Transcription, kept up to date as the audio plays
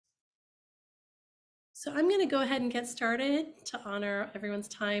So I'm going to go ahead and get started to honor everyone's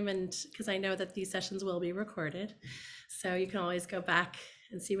time, and because I know that these sessions will be recorded. So you can always go back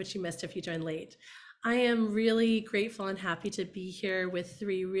and see what you missed if you joined late. I am really grateful and happy to be here with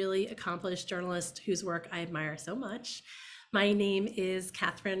three really accomplished journalists whose work I admire so much. My name is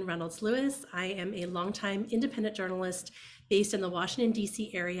Katherine Reynolds Lewis. I am a longtime independent journalist based in the Washington,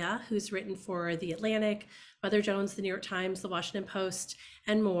 D.C. area who's written for The Atlantic, Mother Jones, The New York Times, The Washington Post,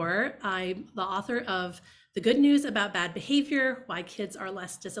 and more. I'm the author of The Good News About Bad Behavior, Why Kids Are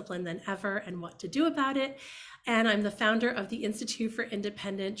Less Disciplined Than Ever and What to Do About It. And I'm the founder of the Institute for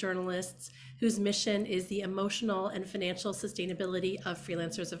Independent Journalists, whose mission is the emotional and financial sustainability of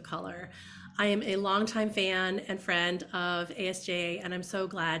freelancers of color. I am a longtime fan and friend of ASJA, and I'm so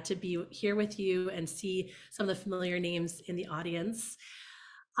glad to be here with you and see some of the familiar names in the audience.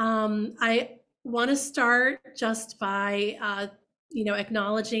 I want to start just by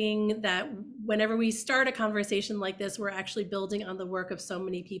acknowledging that whenever we start a conversation like this, we're actually building on the work of so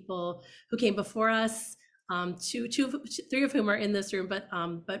many people who came before us, three of whom are in this room,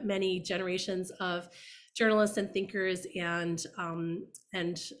 but many generations of journalists and thinkers and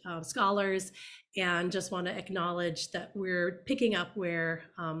scholars, and just want to acknowledge that we're picking up where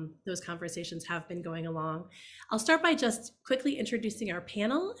those conversations have been going along. I'll start by just quickly introducing our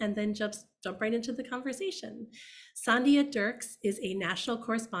panel and then just jump right into the conversation. Sandhya Dirks is a national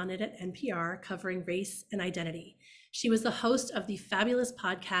correspondent at NPR covering race and identity. She was the host of the fabulous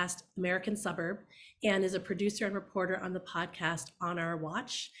podcast American Suburb and is a producer and reporter on the podcast On Our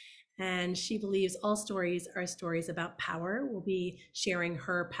Watch. And she believes all stories are stories about power. We'll be sharing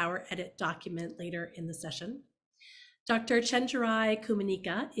her Power Edit document later in the session. Dr. Chenjerai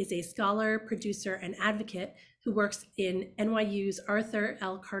Kumanika is a scholar, producer, and advocate who works in NYU's Arthur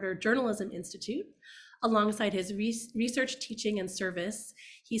L. Carter Journalism Institute. Alongside his research, teaching, and service,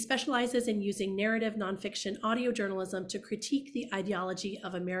 he specializes in using narrative nonfiction audio journalism to critique the ideology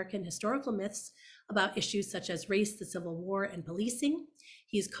of American historical myths about issues such as race, the Civil War, and policing.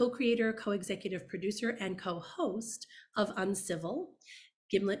 He's co-creator, co-executive producer, and co-host of Uncivil,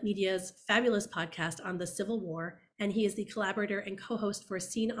 Gimlet Media's fabulous podcast on the Civil War, and he is the collaborator and co-host for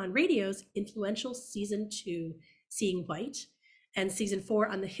Seen on Radio's influential Season 2, Seeing White, and Season 4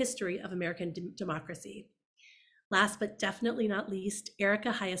 on the history of American democracy. Last but definitely not least,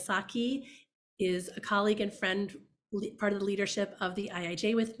 Erica Hayasaki is a colleague and friend, part of the leadership of the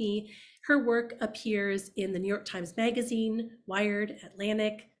IIJ with me. Her work appears in the New York Times Magazine, Wired,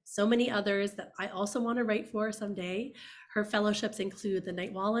 Atlantic, so many others that I also want to write for someday. Her fellowships include the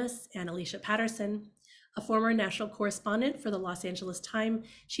Knight Wallace and Alicia Patterson. A former national correspondent for the Los Angeles Times,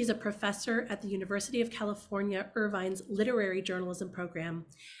 she's a professor at the University of California, Irvine's literary journalism program,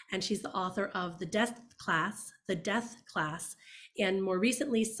 and she's the author of The Death Class, and more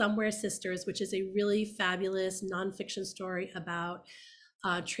recently, Somewhere Sisters, which is a really fabulous nonfiction story about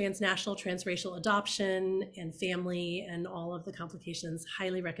transnational, transracial adoption and family and all of the complications.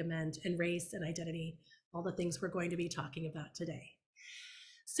 Highly recommend, and race and identity, all the things we're going to be talking about today.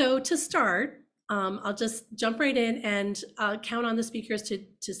 So to start, I'll just jump right in and count on the speakers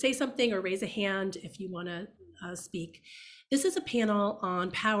to say something or raise a hand if you want to speak. This is a panel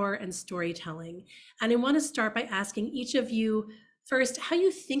on power and storytelling, and I want to start by asking each of you first how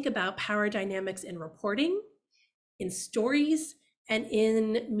you think about power dynamics in reporting, in stories, and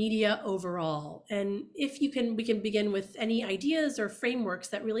in media overall. And if you can, we can begin with any ideas or frameworks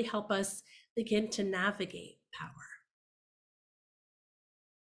that really help us begin to navigate power.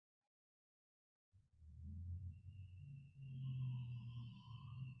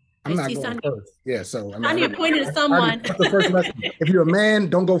 I'm not going first. Yeah, so I need to point to someone. The first lesson. If you're a man,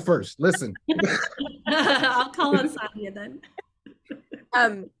 don't go first. Listen. I'll call on Sandhya then.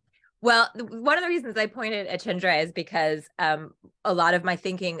 Well, one of the reasons I pointed at Chenjerai is because a lot of my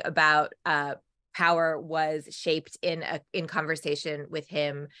thinking about power was shaped in conversation with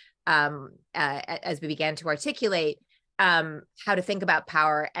him as we began to articulate how to think about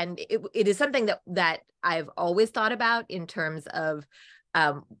power. And it is something that I've always thought about in terms of,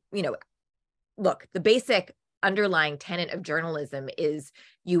 look, the basic underlying tenet of journalism is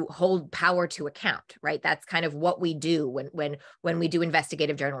you hold power to account, right? That's kind of what we do when we do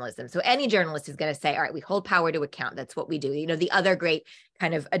investigative journalism. So any journalist is going to say, all right, we hold power to account. That's what we do. The other great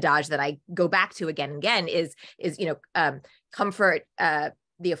kind of adage that I go back to again and again is comfort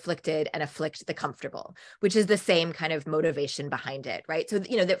the afflicted and afflict the comfortable, which is the same kind of motivation behind it, right? So,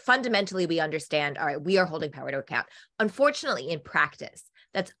 that fundamentally we understand, all right, we are holding power to account. Unfortunately, in practice,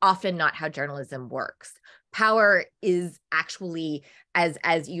 that's often not how journalism works. Power is actually, as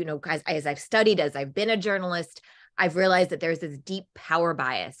I've studied, as I've been a journalist, I've realized that there's this deep power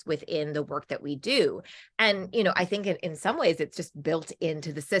bias within the work that we do. And, I think in some ways it's just built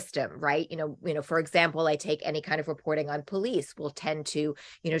into the system, right? For example, I take any kind of reporting on police, we'll tend to,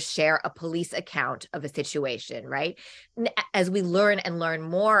 share a police account of a situation, right? As we learn and learn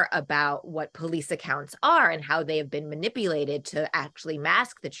more about what police accounts are and how they have been manipulated to actually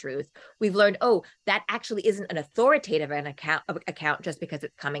mask the truth, we've learned, oh, that actually isn't an authoritative account just because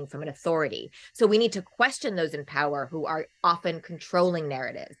it's coming from an authority. So we need to question those in power who are often controlling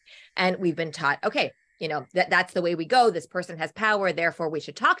narratives. And we've been taught, okay, that's the way we go. This person has power, therefore we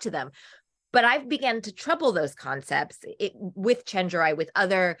should talk to them. But I've begun to trouble those concepts with Chenjerai, with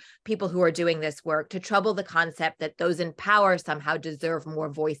other people who are doing this work, to trouble the concept that those in power somehow deserve more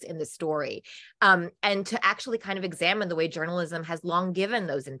voice in the story, and to actually kind of examine the way journalism has long given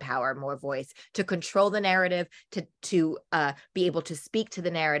those in power more voice, to control the narrative, to be able to speak to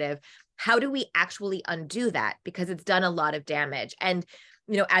the narrative. How do we actually undo that? Because it's done a lot of damage. And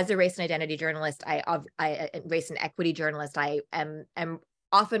as a race and identity journalist, race and equity journalist, I am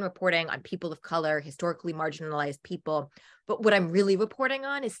often reporting on people of color, historically marginalized people. But what I'm really reporting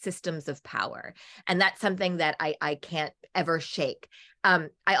on is systems of power. And that's something that I can't ever shake.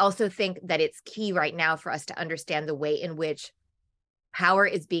 I also think that it's key right now for us to understand the way in which power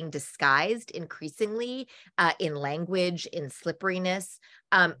is being disguised increasingly in language, in slipperiness.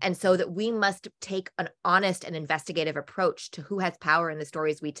 And so that we must take an honest and investigative approach to who has power in the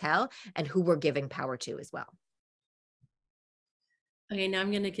stories we tell and who we're giving power to as well. Okay, now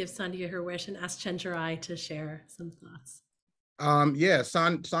I'm going to give Sandhya her wish and ask Chenjerai to share some thoughts.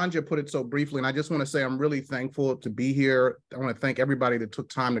 Sandhya put it so briefly, and I just want to say I'm really thankful to be here. I want to thank everybody that took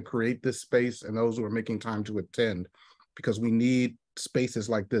time to create this space and those who are making time to attend, because we need spaces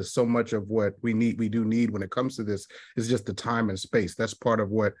like this. So much of what we do need when it comes to this is just the time and space. That's part of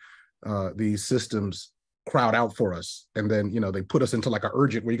what these systems crowd out for us. And then, they put us into like an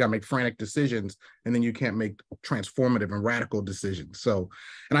urgent where you got to make frantic decisions, and then you can't make transformative and radical decisions. So,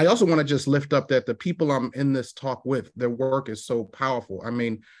 and I also want to just lift up that the people I'm in this talk with, their work is so powerful. I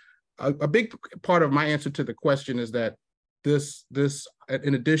mean, a big part of my answer to the question is that this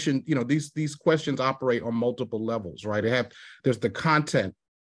in addition, these questions operate on multiple levels, right? There's the content.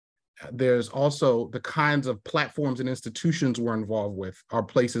 There's also the kinds of platforms and institutions we're involved with are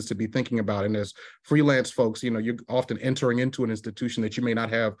places to be thinking about. And as freelance folks, you're often entering into an institution that you may not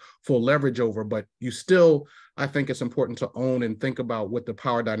have full leverage over, but you still, I think it's important to own and think about what the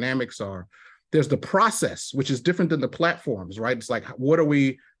power dynamics are. There's the process, which is different than the platforms, right? It's like, what are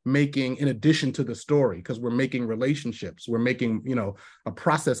we making in addition to the story? Because we're making relationships. We're making, a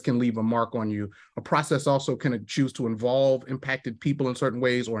process can leave a mark on you. A process also can choose to involve impacted people in certain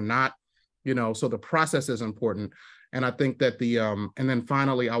ways or not, so the process is important. And I think that and then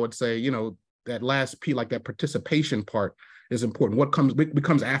finally, I would say, that last P, like that participation part is important. What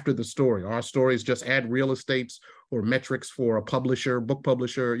becomes after the story? Our stories just add real estates or metrics for a publisher, book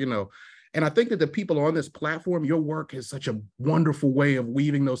publisher, And I think that the people on this platform, your work is such a wonderful way of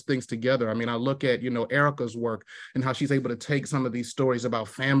weaving those things together. I mean, I look at, Erica's work and how she's able to take some of these stories about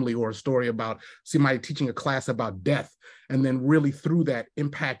family or a story about somebody teaching a class about death, and then really through that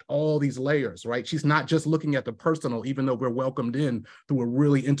impact all these layers, right? She's not just looking at the personal, even though we're welcomed in through a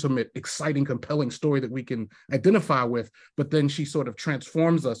really intimate, exciting, compelling story that we can identify with, but then she sort of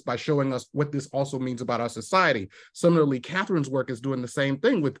transforms us by showing us what this also means about our society. Similarly, Katherine's work is doing the same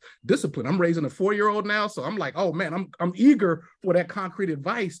thing with discipline. I'm raising a 4-year-old now, so I'm like, oh man, I'm eager for that concrete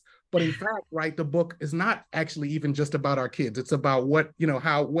advice. But in fact, right, the book is not actually even just about our kids. It's about what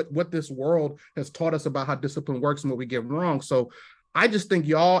this world has taught us about how discipline works and what we get wrong. So I just think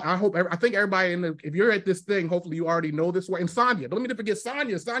I think everybody if you're at this thing, hopefully you already know this work. And Sandhya, don't let me forget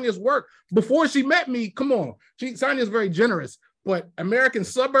Sandhya's work before she met me. Come on, Sandhya's very generous. But American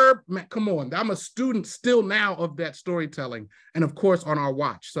Suburb, man, come on. I'm a student still now of that storytelling, and of course on our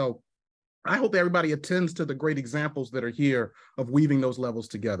watch. So I hope everybody attends to the great examples that are here of weaving those levels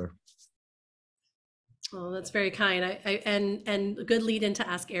together. Oh, that's very kind. And a good lead in to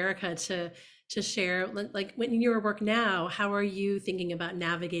ask Erica to share, like, in your work now, how are you thinking about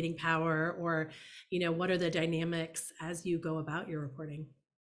navigating power, or, what are the dynamics as you go about your reporting?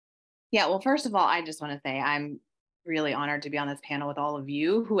 Yeah, well, first of all, I just want to say I'm really honored to be on this panel with all of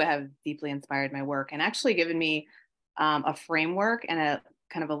you who have deeply inspired my work and actually given me a framework and a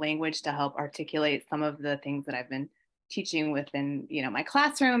kind of a language to help articulate some of the things that I've been teaching within, my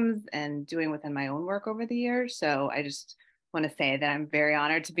classrooms and doing within my own work over the years. So I just want to say that I'm very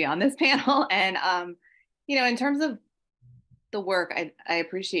honored to be on this panel. And, in terms of the work, I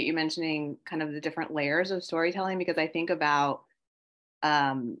appreciate you mentioning kind of the different layers of storytelling, because I think about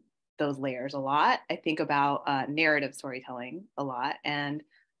the those layers a lot. I think about narrative storytelling a lot. And,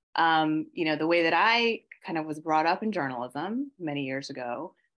 the way that I kind of was brought up in journalism many years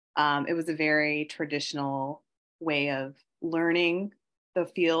ago, it was a very traditional way of learning the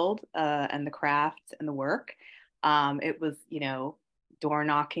field and the craft and the work. It was, door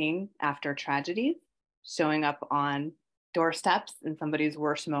knocking after tragedies, showing up on doorsteps in somebody's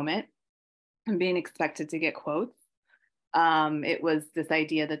worst moment and being expected to get quotes. It was this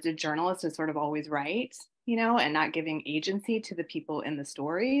idea that the journalist is sort of always right, and not giving agency to the people in the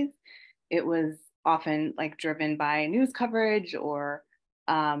stories. It was often like driven by news coverage or,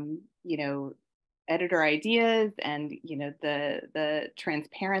 editor ideas, and the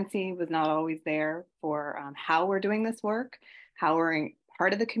transparency was not always there for how we're doing this work, how we're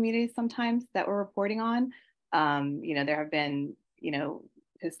part of the community sometimes that we're reporting on. There have been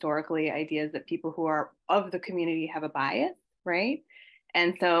historically ideas that people who are of the community have a bias, right?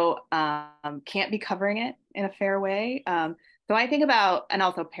 And so can't be covering it in a fair way. So I think about, and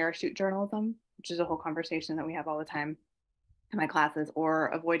also parachute journalism, which is a whole conversation that we have all the time in my classes, or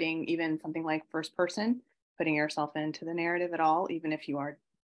avoiding even something like first person, putting yourself into the narrative at all, even if you are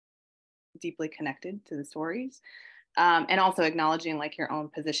deeply connected to the stories. And also acknowledging like your own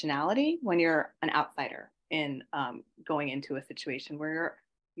positionality when you're an outsider in going into a situation where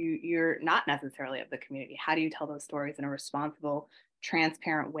you're not necessarily of the community. How do you tell those stories in a responsible,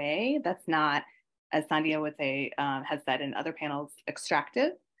 transparent way that's not, as Sandhya would say, has said in other panels,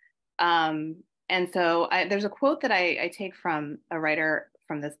 extractive? And so there's a quote that I take from a writer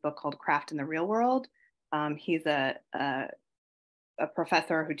from this book called Craft in the Real World. He's a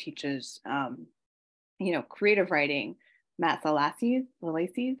professor who teaches, creative writing, Matt Salasis,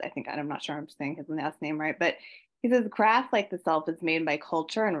 I'm not sure I'm saying his last name right, but he says, craft like the self is made by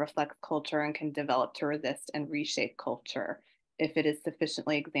culture and reflects culture and can develop to resist and reshape culture if it is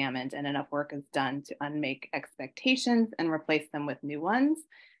sufficiently examined and enough work is done to unmake expectations and replace them with new ones.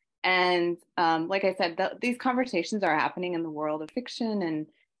 And like I said, these conversations are happening in the world of fiction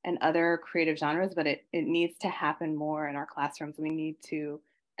and other creative genres, but it needs to happen more in our classrooms. We need to,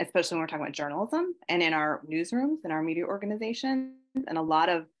 especially when we're talking about journalism and in our newsrooms and our media organizations. And a lot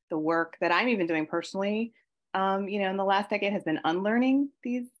of the work that I'm even doing personally, in the last decade has been unlearning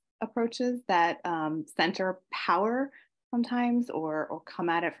these approaches that center power sometimes, or come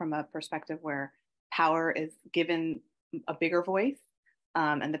at it from a perspective where power is given a bigger voice,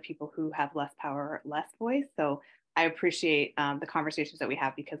 and the people who have less power, less voice. So I appreciate the conversations that we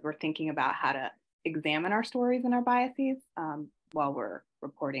have, because we're thinking about how to examine our stories and our biases while we're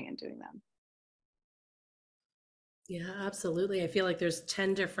reporting and doing them. Yeah, absolutely. I feel like there's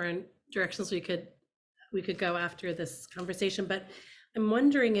 10 different directions we could go after this conversation, but I'm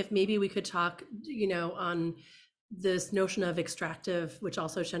wondering if maybe we could talk, on this notion of extractive, which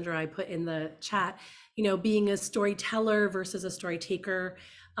also Chandra I put in the chat, being a storyteller versus a story taker.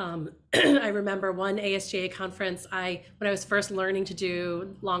 I remember one ASJA conference, when I was first learning to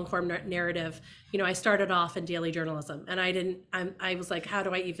do long form narrative, I started off in daily journalism, and I was like, how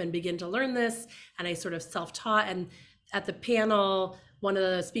do I even begin to learn this? And I sort of self-taught. And at the panel, one of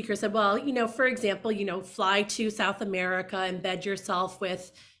the speakers said, well, for example, fly to South America, embed yourself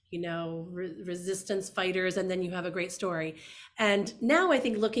with, resistance fighters, and then you have a great story. And now I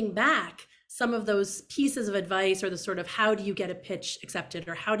think looking back, some of those pieces of advice, or the sort of how do you get a pitch accepted,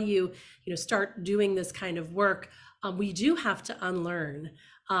 or how do you, start doing this kind of work, we do have to unlearn.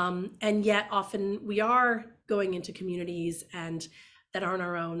 And yet often we are going into communities and that aren't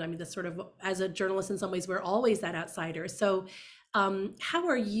our own. I mean, that's sort of, as a journalist, in some ways, we're always that outsider. So how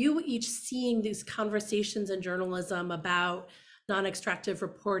are you each seeing these conversations in journalism about non-extractive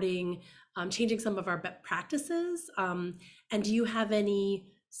reporting, changing some of our practices? And do you have any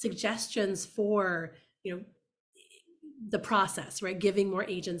suggestions for, the process, right? Giving more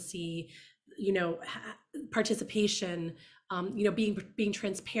agency, participation, being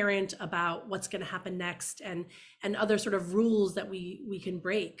transparent about what's going to happen next, and other sort of rules that we can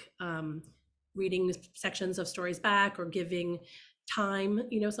break, reading sections of stories back, or giving time,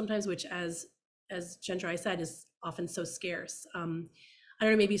 sometimes, which as Chandra said, is often so scarce. I don't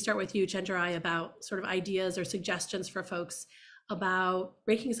know, maybe start with you, Chandra, about sort of ideas or suggestions for folks about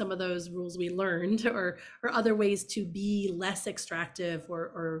breaking some of those rules we learned, or other ways to be less extractive,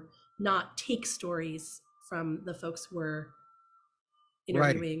 or not take stories from the folks we're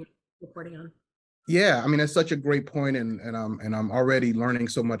interviewing, right, reporting on. Yeah, I mean, that's such a great point, and I'm already learning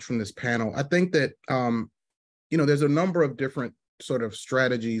so much from this panel. I think that there's a number of different sort of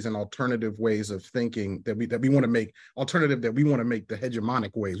strategies and alternative ways of thinking that we want to make alternative, that we want to make the hegemonic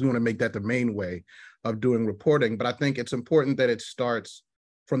ways. We want to make that the main way of doing reporting. But I think it's important that it starts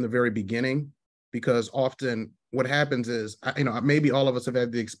from the very beginning, because often what happens is, maybe all of us have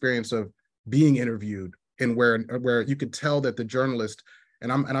had the experience of being interviewed, and where you could tell that the journalist, and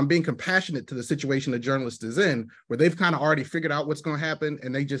I'm being compassionate to the situation the journalist is in, where they've kind of already figured out what's going to happen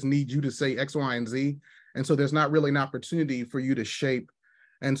and they just need you to say X, Y, and Z. And so there's not really an opportunity for you to shape.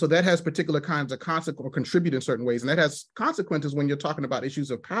 And so that has particular kinds of consequences, or contribute in certain ways. And that has consequences when you're talking about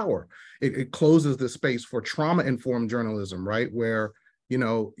issues of power. It closes the space for trauma-informed journalism, right? Where,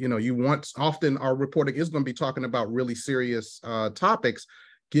 you want, often our reporting is going to be talking about really serious topics,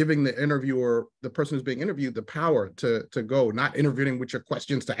 giving the interviewer, the person who's being interviewed, the power to go, not interviewing with your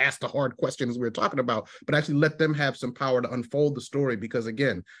questions to ask the hard questions we're talking about, but actually let them have some power to unfold the story, because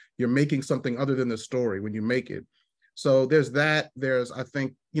again, you're making something other than the story when you make it. So there's that. There's, I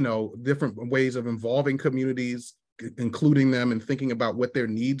think, different ways of involving communities, including them and thinking about what their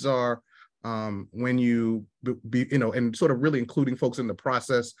needs are, when you and sort of really including folks in the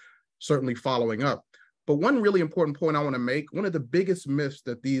process, certainly following up. But one really important point I want to make, one of the biggest myths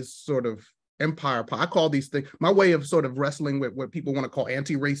that these sort of I call these things, my way of sort of wrestling with what people want to call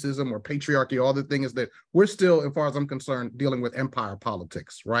anti-racism or patriarchy, all the thing is that we're still, as far as I'm concerned, dealing with empire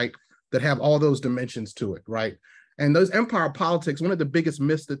politics, right? That have all those dimensions to it, right? And those empire politics, one of the biggest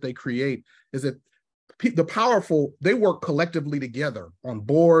myths that they create is that the powerful, they work collectively together on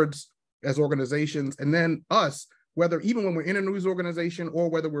boards, as organizations, and then us, whether even when we're in a news organization or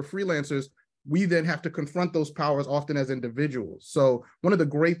whether we're freelancers, we then have to confront those powers often as individuals. So one of the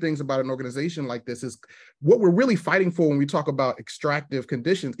great things about an organization like this is what we're really fighting for when we talk about extractive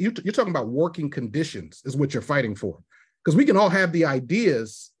conditions. You're talking about working conditions is what you're fighting for. Because we can all have the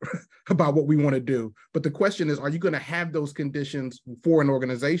ideas about what we want to do, but the question is, are you going to have those conditions for an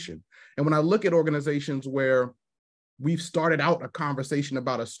organization? And when I look at organizations where we've started out a conversation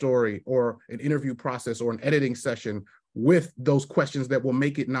about a story or an interview process or an editing session with those questions that will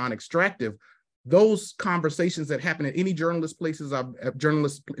make it non-extractive, those conversations that happen at any journalist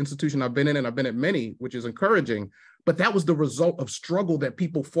institution I've been in, and I've been at many, which is encouraging, but that was the result of struggle that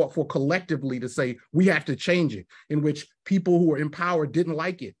people fought for collectively to say, we have to change it, in which people who were in power didn't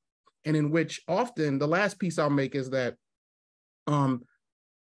like it. And in which often, the last piece I'll make is that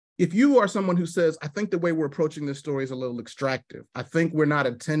if you are someone who says, I think the way we're approaching this story is a little extractive, I think we're not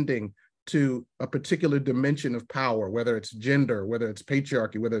attending to a particular dimension of power, whether it's gender, whether it's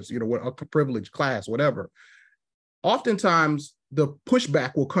patriarchy, whether it's, a privilege, class, whatever. Oftentimes, the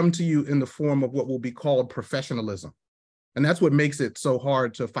pushback will come to you in the form of what will be called professionalism. And that's what makes it so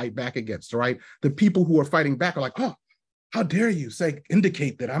hard to fight back against, right? The people who are fighting back are like, oh, how dare you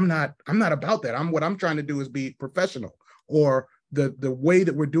indicate that I'm not about that. What I'm trying to do is be professional, or the way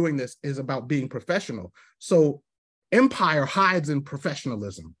that we're doing this is about being professional. So empire hides in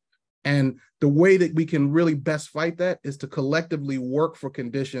professionalism. And the way that we can really best fight that is to collectively work for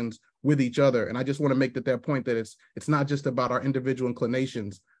conditions with each other. And I just want to make that point that it's not just about our individual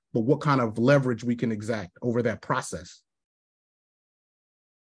inclinations, but what kind of leverage we can exact over that process.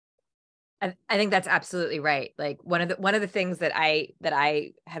 I think that's absolutely right. Like one of the things that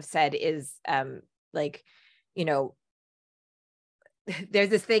I have said is there's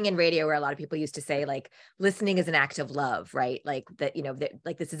this thing in radio where a lot of people used to say, like, listening is an act of love, right? Like that,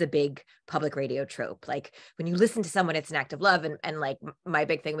 like this is a big public radio trope. Like when you listen to someone, it's an act of love. And like my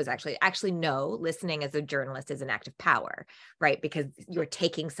big thing was actually no, listening as a journalist is an act of power, right? Because you're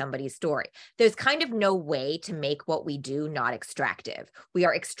taking somebody's story. There's kind of no way to make what we do not extractive. We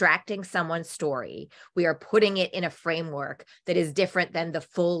are extracting someone's story. We are putting it in a framework that is different than the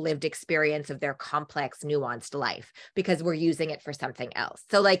full lived experience of their complex, nuanced life, because we're using it for something else.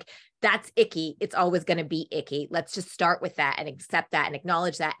 So like, that's icky. It's always going to be icky. Let's just start with that and accept that and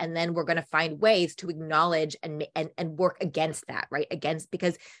acknowledge that. And then we're going to find ways to acknowledge and work against that, right?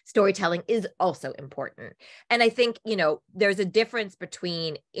 Because storytelling is also important. And I think, there's a difference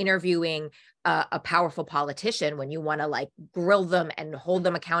between interviewing a powerful politician when you want to like grill them and hold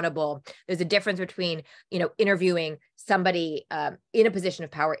them accountable. There's a difference between, interviewing somebody in a position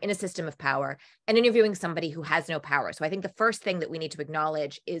of power, in a system of power, and interviewing somebody who has no power. So I think the first thing that we need to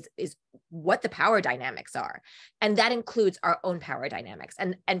acknowledge is what the power dynamics are. And that includes our own power dynamics.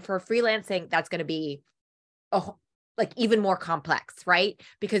 And for freelancing, that's going to be even more complex, right?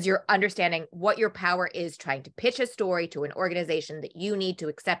 Because you're understanding what your power is, trying to pitch a story to an organization that you need to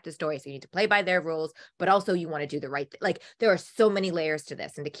accept the story. So you need to play by their rules, but also you want to do the right thing. Like there are so many layers to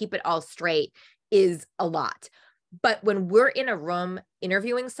this, and to keep it all straight is a lot. But when we're in a room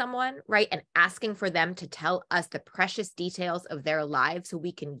interviewing someone, right, and asking for them to tell us the precious details of their lives so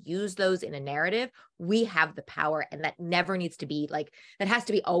we can use those in a narrative, we have the power. And that never needs to be that has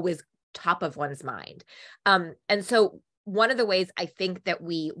to be always top of one's mind. And so one of the ways I think that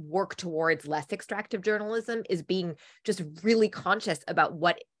we work towards less extractive journalism is being just really conscious about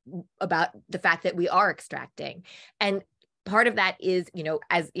the fact that we are extracting. And part of that is,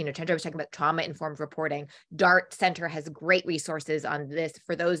 as Chandra was talking about trauma-informed reporting, DART Center has great resources on this.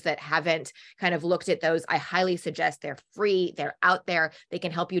 For those that haven't kind of looked at those, I highly suggest. They're free, they're out there. They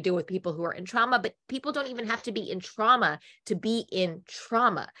can help you deal with people who are in trauma, but people don't even have to be in trauma to be in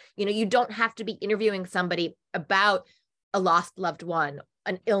trauma. You don't have to be interviewing somebody about a lost loved one,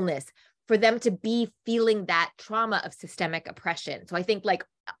 an illness, for them to be feeling that trauma of systemic oppression. So I think like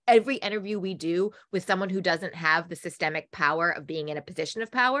every interview we do with someone who doesn't have the systemic power of being in a position of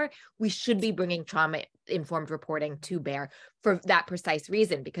power, we should be bringing trauma-informed reporting to bear for that precise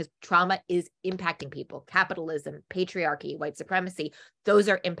reason, because trauma is impacting people. Capitalism, patriarchy, white supremacy, those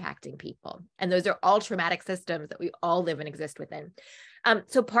are impacting people. And those are all traumatic systems that we all live and exist within.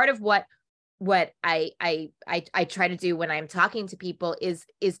 So part of what I try to do when I'm talking to people is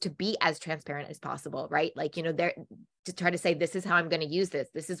to be as transparent as possible, right? Like, to try to say, this is how I'm going to use this.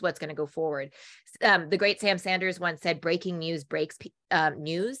 This is what's going to go forward. The great Sam Sanders once said, breaking news breaks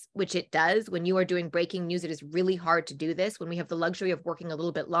news, which it does. When you are doing breaking news, it is really hard to do this. When we have the luxury of working a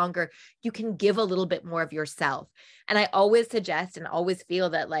little bit longer, you can give a little bit more of yourself. And I always suggest and always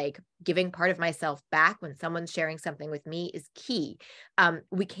feel that like giving part of myself back when someone's sharing something with me is key.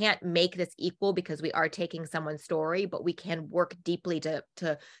 We can't make this equal because we are taking someone's story, but we can work deeply to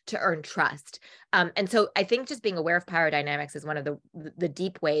earn trust. And so I think just being aware of power dynamics is one of the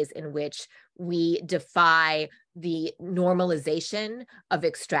deep ways in which we defy the normalization of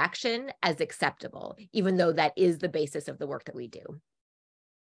extraction as acceptable, even though that is the basis of the work that we do.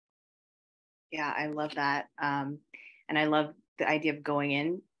 Yeah, I love that. And I love the idea of going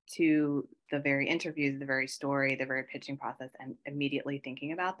into the very interviews, the very story, the very pitching process, and immediately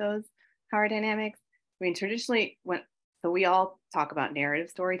thinking about those power dynamics. I mean, traditionally, so we all talk about narrative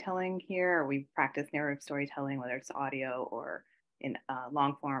storytelling here, or we practice narrative storytelling, whether it's audio or in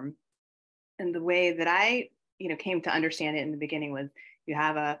long form. And the way that I, came to understand it in the beginning was you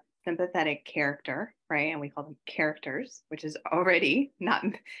have a sympathetic character, right? And we call them characters, which is already not,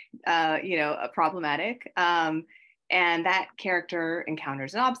 problematic. And that character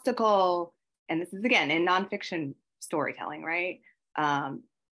encounters an obstacle. And this is, again, in nonfiction storytelling, right?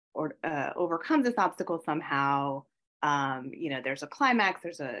 Or overcomes this obstacle somehow. There's a climax,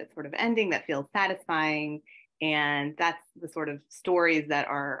 there's a sort of ending that feels satisfying. And that's the sort of stories that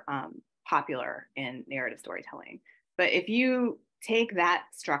are popular in narrative storytelling. But if you take that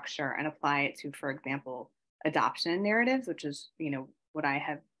structure and apply it to, for example, adoption narratives, which is, what I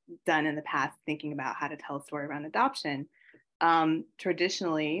have done in the past, thinking about how to tell a story around adoption,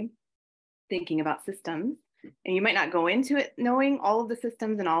 traditionally thinking about systems, and you might not go into it knowing all of the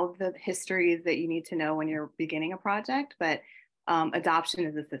systems and all of the histories that you need to know when you're beginning a project, but adoption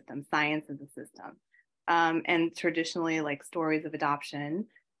is a system, science is a system. And traditionally, like stories of adoption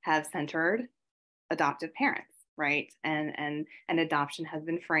have centered adoptive parents, right? And adoption has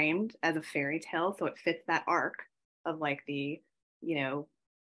been framed as a fairy tale, so it fits that arc of like the,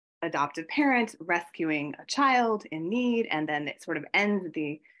 adoptive parent rescuing a child in need, and then it sort of ends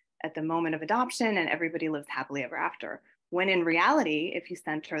at the moment of adoption, and everybody lives happily ever after. When in reality, if you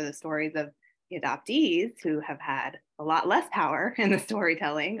center the stories of the adoptees who have had a lot less power in the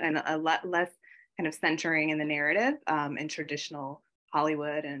storytelling and a lot less kind of centering in the narrative in traditional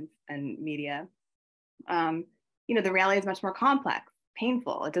Hollywood and media, the reality is much more complex,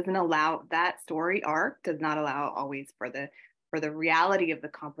 painful. It doesn't allow, that story arc does not allow always for the reality of the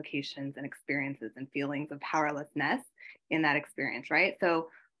complications and experiences and feelings of powerlessness in that experience, right? So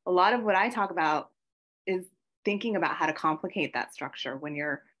a lot of what I talk about is thinking about how to complicate that structure when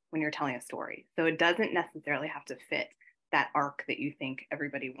you're telling a story. So it doesn't necessarily have to fit that arc that you think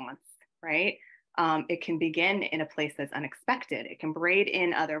everybody wants, right? It can begin in a place that's unexpected. It can braid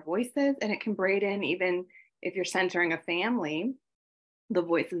in other voices, and it can braid in, even if you're centering a family, the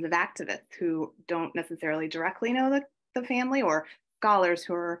voices of activists who don't necessarily directly know the family, or scholars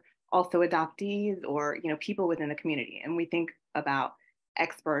who are also adoptees, or people within the community. And we think about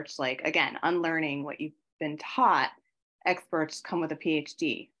experts, like, again, unlearning what you've been taught. Experts come with a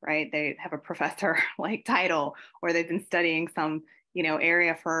PhD, right? They have a professor like title, or they've been studying some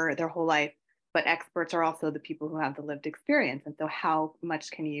area for their whole life. But experts are also the people who have the lived experience. And so how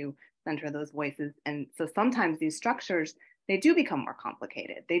much can you center those voices? And so sometimes these structures, they do become more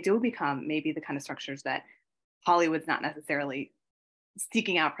complicated. They do become maybe the kind of structures that Hollywood's not necessarily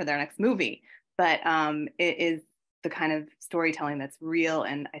seeking out for their next movie, but it is the kind of storytelling that's real,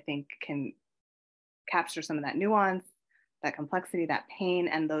 and I think can capture some of that nuance, that complexity, that pain,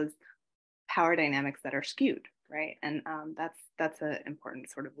 and those power dynamics that are skewed right? And that's an important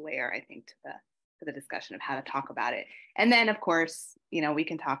sort of layer, I think, to the discussion of how to talk about it. And then, of course, you know, we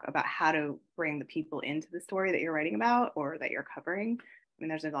can talk about how to bring the people into the story that you're writing about or that you're covering. I mean,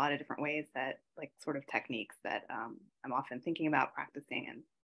 there's a lot of different ways that, like, sort of techniques that I'm often thinking about practicing and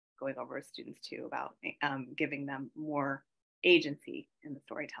going over with students too, about giving them more agency in the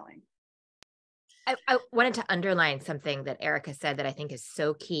storytelling. I wanted to underline something that Erica said that I think is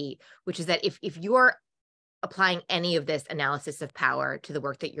so key, which is that if you're applying any of this analysis of power to the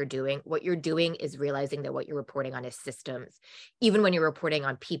work that you're doing, what you're doing is realizing that what you're reporting on is systems. Even when you're reporting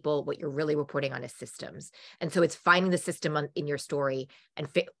on people, what you're really reporting on is systems. And so it's finding the system in your story and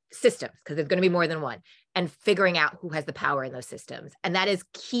systems, because there's going to be more than one, and figuring out who has the power in those systems. And that is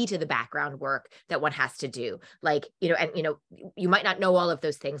key to the background work that one has to do. Like, you know, and, you know, you might not know all of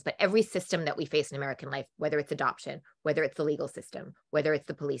those things, but every system that we face in American life, whether it's adoption, whether it's the legal system, whether it's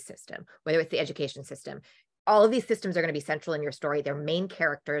the police system, whether it's the education system, all of these systems are going to be central in your story. They're main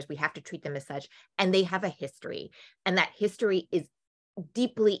characters. We have to treat them as such, and they have a history. And that history is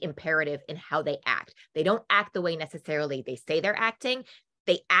deeply imperative in how they act. They don't act the way necessarily they say they're acting.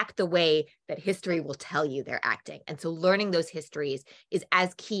 They act the way that history will tell you they're acting. And so learning those histories is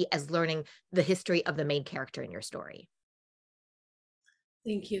as key as learning the history of the main character in your story.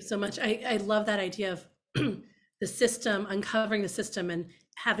 Thank you so much. I love that idea of the system, uncovering the system and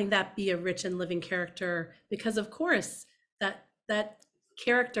having that be a rich and living character, because of course that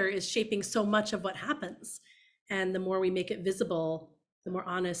character is shaping so much of what happens. And the more we make it visible, the more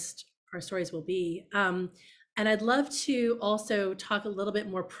honest our stories will be. And I'd love to also talk a little bit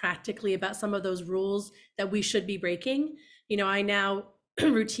more practically about some of those rules that we should be breaking. You know, I now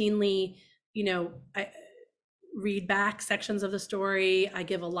routinely, you know, I read back sections of the story. I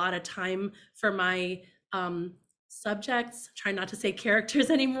give a lot of time for my subjects, try not to say characters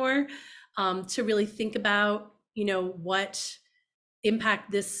anymore, to really think about, you know, what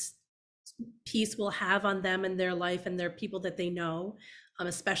impact this piece will have on them and their life and their people that they know,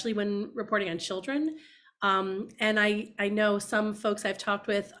 especially when reporting on children. And I know some folks I've talked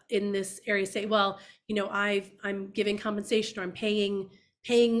with in this area say, well, you know, I'm giving compensation, or I'm paying,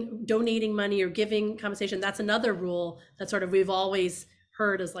 donating money or giving compensation. That's another rule that sort of we've always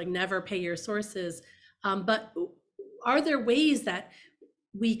heard is like, never pay your sources. But are there ways that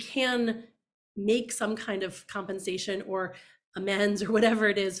we can make some kind of compensation or amends or whatever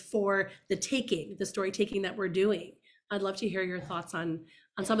it is for the story taking that we're doing? I'd love to hear your thoughts on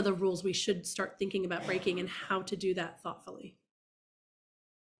some of the rules we should start thinking about breaking and how to do that thoughtfully.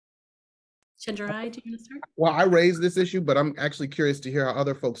 Chenjerai, do you want to start? Well, I raised this issue, but I'm actually curious to hear how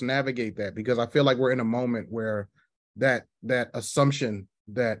other folks navigate that, because I feel like we're in a moment where that assumption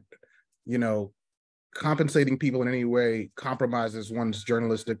that, you know, compensating people in any way compromises one's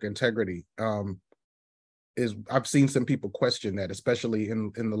journalistic integrity is, I've seen some people question that, especially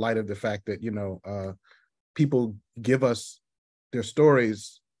in the light of the fact that, you know, people give us their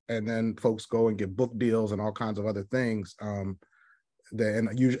stories and then folks go and get book deals and all kinds of other things.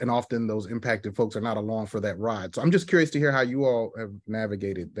 And often those impacted folks are not along for that ride. So I'm just curious to hear how you all have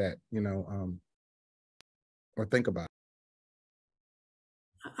navigated that, you know, or think about it.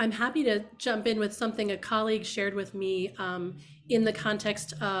 I'm happy to jump in with something a colleague shared with me in the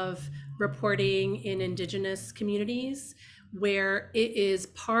context of reporting in Indigenous communities, where it is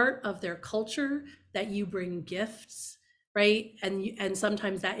part of their culture that you bring gifts, right? And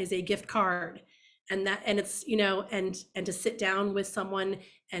sometimes that is a gift card, and it's, you know, and to sit down with someone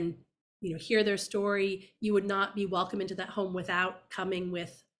and, you know, hear their story, you would not be welcome into that home without coming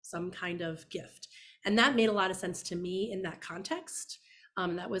with some kind of gift. And that made a lot of sense to me in that context.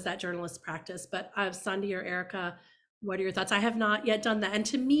 That was that journalist practice. But Sandy or Erica, what are your thoughts? I have not yet done that. And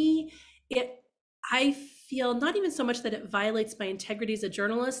to me, I feel not even so much that it violates my integrity as a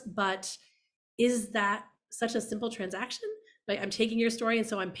journalist, but is that such a simple transaction? Like, I'm taking your story and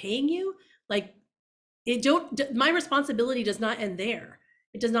so I'm paying you? Like, my responsibility does not end there.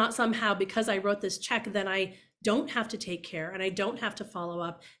 It does not somehow, because I wrote this check, then I don't have to take care and I don't have to follow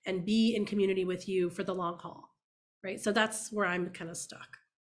up and be in community with you for the long haul. Right. So that's where I'm kind of stuck.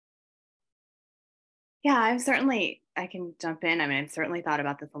 Yeah, I can jump in. I mean, I've certainly thought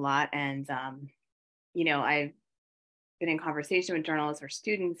about this a lot. And, you know, I've been in conversation with journalists or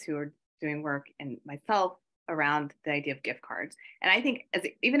students who are doing work, and myself, around the idea of gift cards. And I think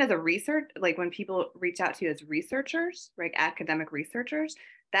even as a research, like when people reach out to you as researchers, right, academic researchers,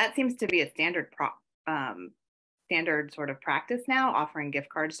 that seems to be a standard sort of practice now, offering gift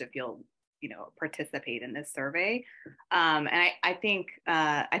cards to feel, you know, participate in this survey. And I think,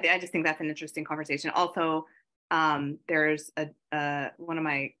 I just think that's an interesting conversation. Also, there's one of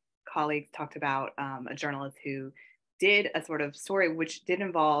my colleagues talked about a journalist who did a sort of story which did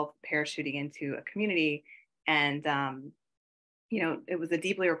involve parachuting into a community, and it was a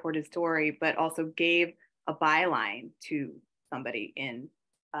deeply reported story, but also gave a byline to somebody in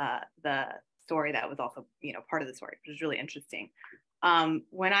the story that was also part of the story, which is really interesting.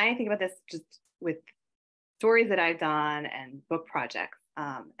 When I think about this, just with stories that I've done and book projects,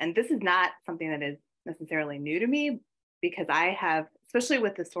 and this is not something that is necessarily new to me, because I have, especially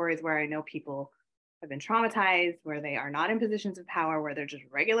with the stories where I know people have been traumatized, where they are not in positions of power, where they're just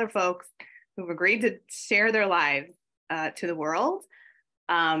regular folks who've agreed to share their lives to the world.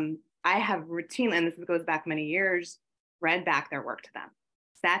 I have routinely, and this goes back many years, read back their work to them,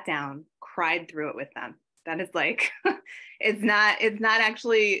 sat down, cried through it with them. That is like, it's not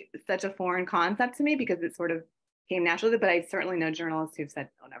actually such a foreign concept to me, because it sort of came naturally, but I certainly know journalists who've said,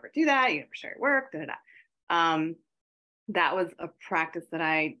 don't ever do that, you never share your work, that was a practice that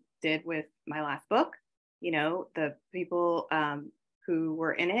I did with my last book. The people who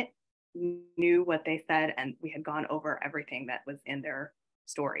were in it knew what they said, and we had gone over everything that was in their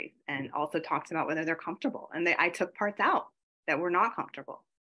stories, and also talked about whether they're comfortable. And I took parts out that were not comfortable,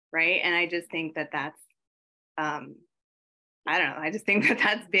 right? And I just think that that's, I don't know, I just think that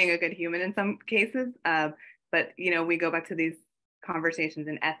that's being a good human in some cases. But we go back to these conversations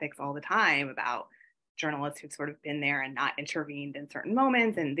in ethics all the time about journalists who've sort of been there and not intervened in certain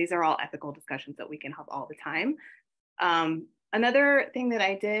moments. And these are all ethical discussions that we can have all the time. Another thing that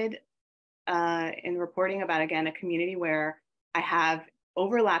I did in reporting about, again, a community where I have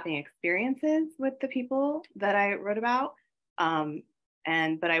overlapping experiences with the people that I wrote about, but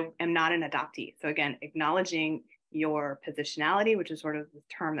I am not an adoptee. So again, acknowledging your positionality, which is sort of the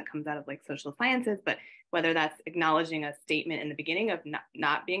term that comes out of like social sciences, but whether that's acknowledging a statement in the beginning of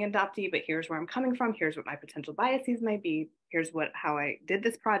not being an adoptee, but here's where I'm coming from, here's what my potential biases might be, here's how I did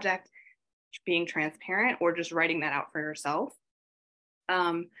this project, being transparent, or just writing that out for yourself.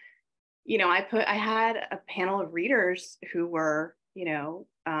 I had a panel of readers who were,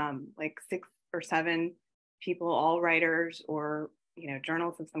 like 6 or 7 people, all writers or,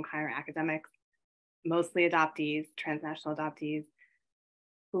 journalists of some kind, or academics, mostly adoptees, transnational adoptees,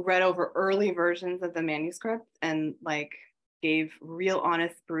 who read over early versions of the manuscript and like gave real,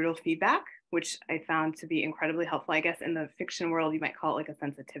 honest, brutal feedback, which I found to be incredibly helpful. I guess in the fiction world, you might call it like a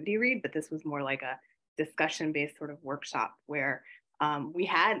sensitivity read, but this was more like a discussion-based sort of workshop where we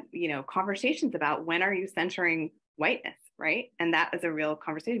had, conversations about, when are you centering whiteness, right? And that is a real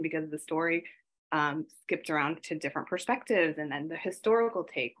conversation, because the story skipped around to different perspectives, and then the historical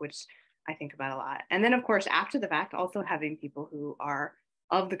take, which I think about a lot. And then, of course, after the fact, also having people who are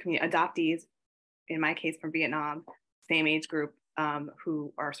of the community, adoptees, in my case from Vietnam, same age group,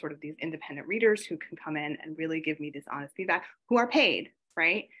 who are sort of these independent readers who can come in and really give me this honest feedback, who are paid,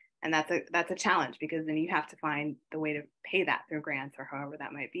 right? And that's a challenge, because then you have to find the way to pay that through grants or however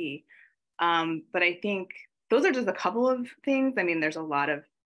that might be. But I think those are just a couple of things. I mean, there's a lot of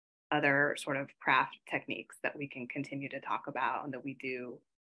other sort of craft techniques that we can continue to talk about and that we do,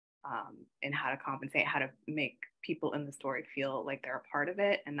 and how to compensate, how to make people in the story feel like they're a part of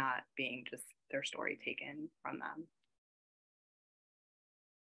it and not being just their story taken from them.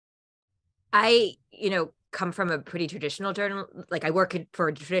 I, come from a pretty traditional like I work for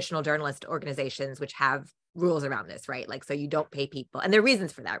traditional journalist organizations, which have rules around this, right? Like, so you don't pay people, and there are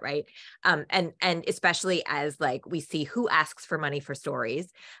reasons for that, right? And especially as like we see who asks for money for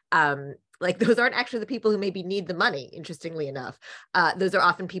stories, like those aren't actually the people who maybe need the money, interestingly enough. Those are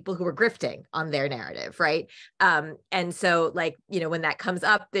often people who are grifting on their narrative, right? And so like, when that comes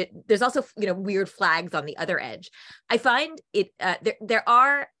up, there's also, weird flags on the other edge. I find it, there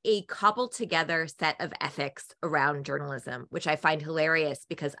are a cobbled together set of ethics around journalism, which I find hilarious,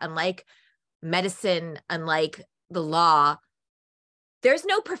 because unlike medicine, unlike the law, there's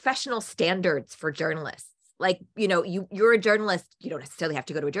no professional standards for journalists. Like, you're a journalist. You don't necessarily have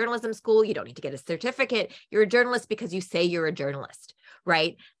to go to a journalism school. You don't need to get a certificate. You're a journalist because you say you're a journalist,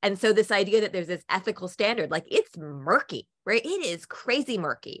 right? And so this idea that there's this ethical standard, like, it's murky, right? It is crazy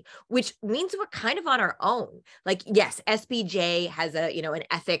murky, which means we're kind of on our own. Like, yes, SBJ has an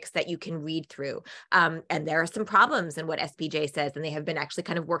ethics that you can read through. And there are some problems in what SBJ says, and they have been actually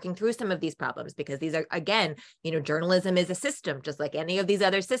kind of working through some of these problems, because these are, again, journalism is a system just like any of these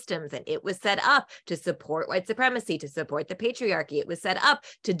other systems. And it was set up to support white supremacy, to support the patriarchy. It was set up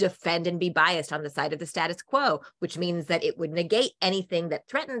to defend and be biased on the side of the status quo, which means that it would negate anything that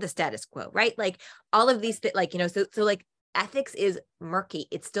threatened the status quo, right? Like all of these, so like, ethics is murky.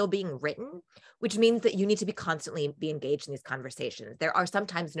 It's still being written, which means that you need to be constantly be engaged in these conversations. There are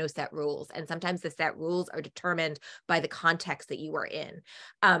sometimes no set rules, and sometimes the set rules are determined by the context that you are in.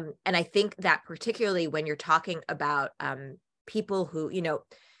 And I think that particularly when you're talking about people who, you know,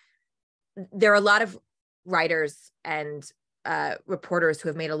 there are a lot of writers and reporters who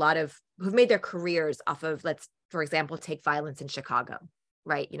have made their careers off of, let's, for example, take violence in Chicago.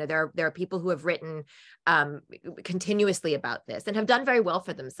 Right. You know, there are people who have written continuously about this and have done very well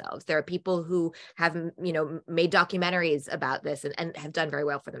for themselves. There are people who have, you know, made documentaries about this and have done very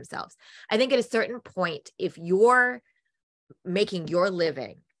well for themselves. I think at a certain point, if you're making your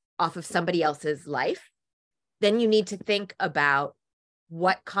living off of somebody else's life, then you need to think about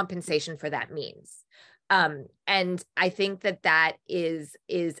what compensation for that means. And I think that is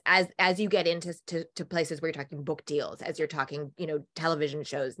as you get into places where you're talking book deals, as you're talking, you know, television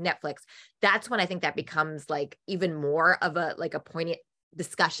shows, Netflix, that's when I think that becomes like even more of a poignant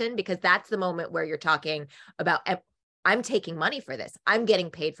discussion, because that's the moment where you're talking about, I'm taking money for this. I'm getting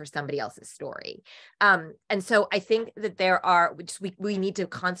paid for somebody else's story. And so I think that we need to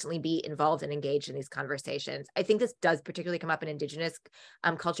constantly be involved and engaged in these conversations. I think this does particularly come up in Indigenous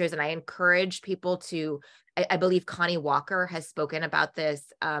cultures. And I encourage people to, I believe Connie Walker has spoken about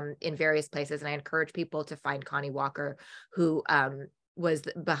this in various places. And I encourage people to find Connie Walker, who was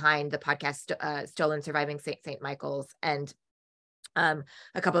behind the podcast Stolen Surviving St. Michael's, and a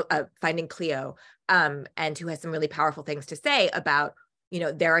couple Finding Cleo, and who has some really powerful things to say about, you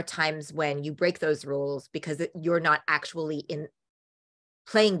know, there are times when you break those rules because you're not actually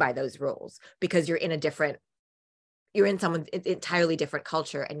playing by those rules, because you're in someone's entirely different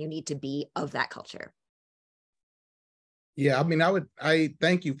culture and you need to be of that culture. Yeah, I mean, I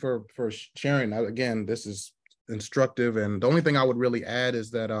thank you for sharing. Again, this is instructive, and the only thing I would really add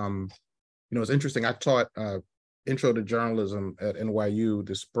is that you know, it's interesting. I taught intro to journalism at NYU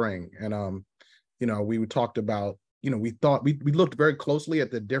this spring, and you know, we talked about, you know, we looked very closely at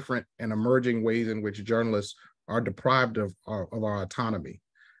the different and emerging ways in which journalists are deprived of our autonomy.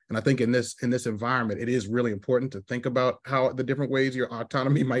 And I think in this environment, it is really important to think about how the different ways your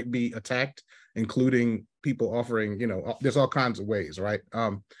autonomy might be attacked, including people offering, you know, there's all kinds of ways, right?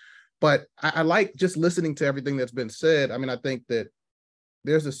 But I like just listening to everything that's been said. I mean, I think that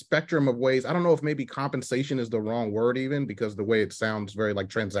there's a spectrum of ways. I don't know if maybe compensation is the wrong word, even because the way it sounds very like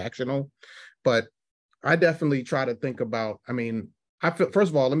transactional, but I definitely try to think about, I mean, I feel, first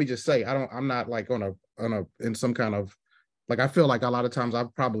of all, let me just say, I'm not like in some kind of, like, I feel like a lot of times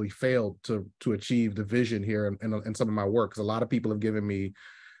I've probably failed to achieve the vision here in some of my work, because a lot of people have given me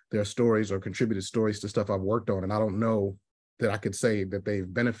their stories or contributed stories to stuff I've worked on, and I don't know that I could say that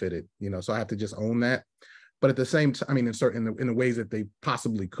they've benefited, you know, so I have to just own that. But at the same time, I mean, in the ways that they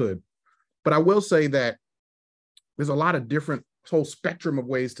possibly could. But I will say that there's a lot of different, whole spectrum of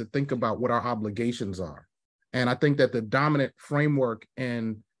ways to think about what our obligations are. And I think that the dominant framework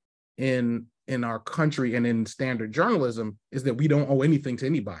in our country and in standard journalism is that we don't owe anything to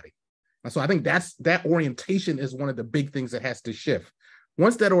anybody. And so I think that orientation is one of the big things that has to shift.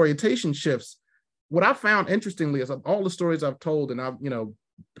 Once that orientation shifts, what I found interestingly is all the stories I've told, and I've, you know,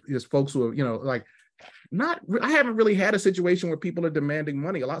 there's folks who are, you know, like, I haven't really had a situation where people are demanding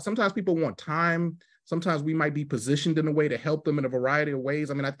money. Sometimes people want time. Sometimes we might be positioned in a way to help them in a variety of ways.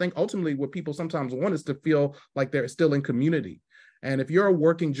 I mean, I think ultimately what people sometimes want is to feel like they're still in community. And if you're a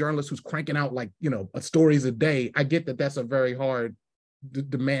working journalist who's cranking out, like, you know, stories a day, I get that that's a very hard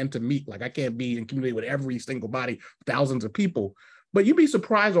demand to meet. Like, I can't be in community with every single body, thousands of people, but you'd be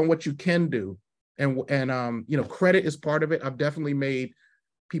surprised on what you can do. And you know, credit is part of it. I've definitely made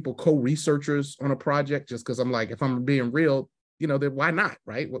people co-researchers on a project just because I'm like, if I'm being real, you know, then why not,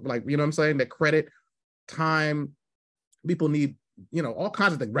 right? Like, you know what I'm saying? That credit, time, people need, you know, all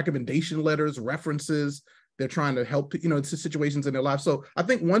kinds of things, recommendation letters, references. They're trying to help, you know, it's situations in their life. So I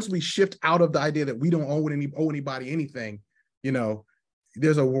think once we shift out of the idea that we don't owe anybody anything, you know,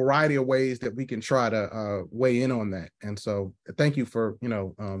 there's a variety of ways that we can try to weigh in on that. And so thank you for, you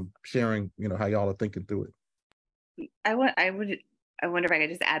know, sharing, you know, how y'all are thinking through it. I wonder if I could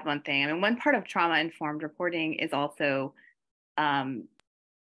just add one thing. I mean, one part of trauma-informed reporting is also,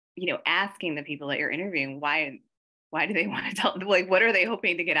 you know, asking the people that you're interviewing, why do they want to tell, like, what are they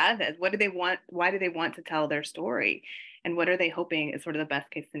hoping to get out of this? What do they want? Why do they want to tell their story? And what are they hoping is sort of the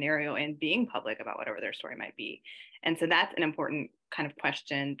best case scenario in being public about whatever their story might be? And so that's an important kind of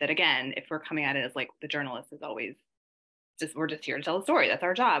question that, again, if we're coming at it as like the journalist is always we're just here to tell the story. That's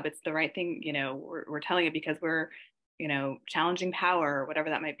our job. It's the right thing. You know, we're telling it because we're, you know, challenging power or whatever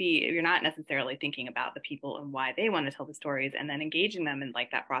that might be. You're not necessarily thinking about the people and why they want to tell the stories and then engaging them in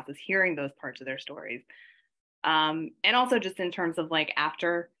like that process, hearing those parts of their stories. And also just in terms of like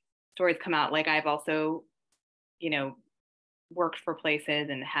after stories come out, like I've also, worked for places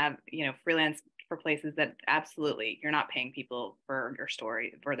and have, freelance for places that absolutely you're not paying people for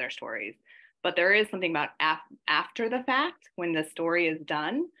their stories. But there is something about after the fact when the story is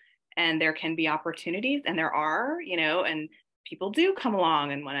done and there can be opportunities, and there are, and people do come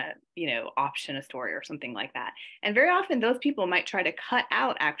along and want to, option a story or something like that. And very often those people might try to cut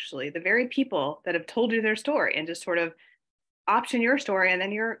out actually the very people that have told you their story and just sort of option your story. And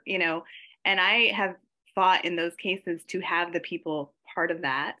then and I have fought in those cases to have the people part of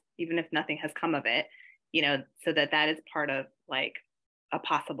that, even if nothing has come of it, so that is part of like a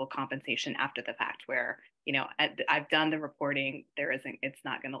possible compensation after the fact where, I've done the reporting, it's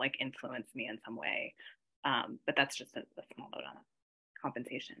not going to like influence me in some way. But that's just a small note on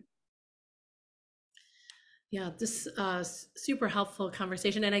compensation. Yeah, this super helpful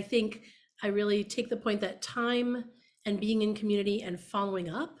conversation. And I think I really take the point that time and being in community and following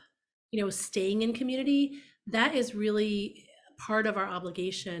up, staying in community, that is really part of our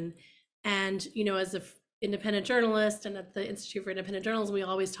obligation. And, as an independent journalist and at the Institute for Independent Journalism, we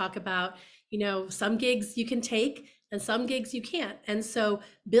always talk about, some gigs you can take and some gigs you can't. And so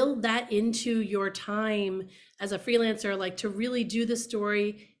build that into your time as a freelancer, like to really do the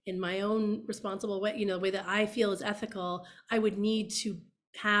story in my own responsible way, the way that I feel is ethical. I would need to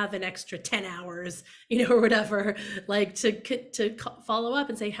have an extra 10 hours, or whatever, like to follow up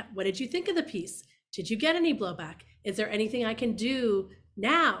and say, what did you think of the piece? Did you get any blowback? Is there anything I can do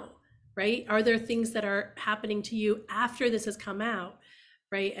now, right? Are there things that are happening to you after this has come out,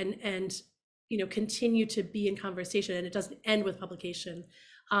 right? And continue to be in conversation, and it doesn't end with publication.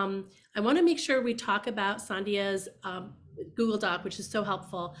 I want to make sure we talk about Sandhya's Google Doc, which is so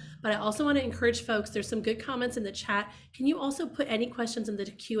helpful, but I also want to encourage folks, there's some good comments in the chat. Can you also put any questions in the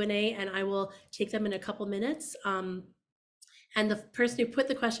Q&A, and I will take them in a couple minutes. And the person who put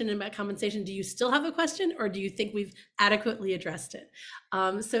the question in about compensation, do you still have a question, or do you think we've adequately addressed it?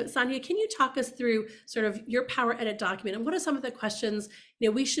 So Sandhya, can you talk us through sort of your power edit document, and what are some of the questions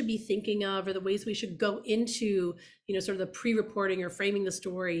we should be thinking of, or the ways we should go into sort of the pre-reporting or framing the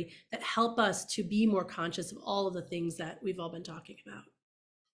story that help us to be more conscious of all of the things that we've all been talking about?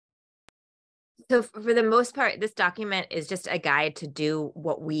 So for the most part, this document is just a guide to do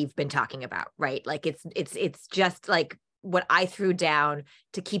what we've been talking about, right? Like it's just like what I threw down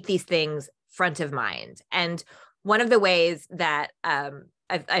to keep these things front of mind. And one of the ways that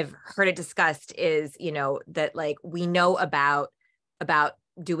I've heard it discussed is, that like we know about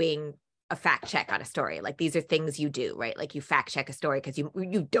doing a fact check on a story. Like these are things you do, right? Like you fact check a story because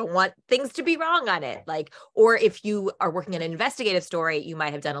you don't want things to be wrong on it. Like, or if you are working on an investigative story, you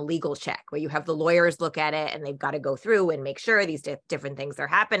might have done a legal check where you have the lawyers look at it and they've got to go through and make sure these different things are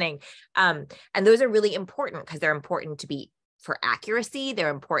happening. And those are really important because they're important to be for accuracy.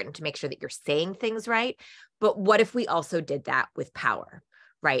 They're important to make sure that you're saying things right. But what if we also did that with power,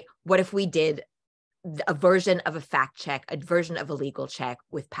 right? What if we did a version of a fact check, a version of a legal check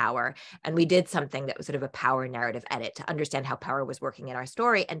with power, and we did something that was sort of a power narrative edit to understand how power was working in our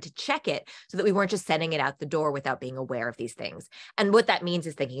story and to check it so that we weren't just sending it out the door without being aware of these things. And what that means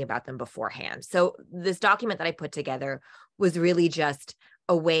is thinking about them beforehand. So this document that I put together was really just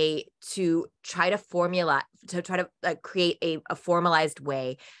a way to try to create a formalized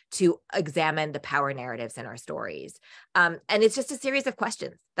way to examine the power narratives in our stories. And it's just a series of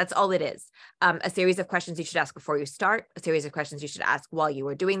questions. That's all it is. A series of questions you should ask before you start, a series of questions you should ask while you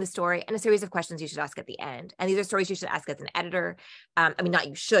are doing the story, and a series of questions you should ask at the end. And these are stories you should ask as an editor. Not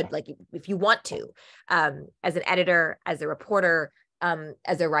you should, like if you want to, as an editor, as a reporter,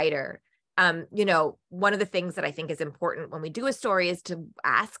 as a writer. One of the things that I think is important when we do a story is to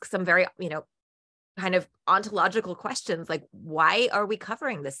ask some very, kind of ontological questions, like why are we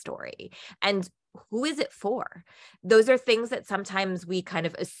covering this story? And who is it for? Those are things that sometimes we kind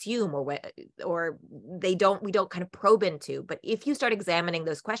of assume or we don't kind of probe into. But if you start examining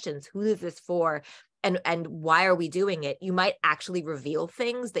those questions, who is this for? And why are we doing it? You might actually reveal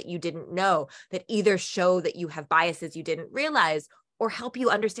things that you didn't know, that either show that you have biases you didn't realize or help you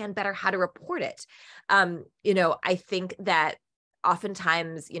understand better how to report it. I think that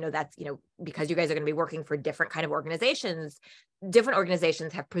oftentimes, that's, because you guys are going to be working for different kind of organizations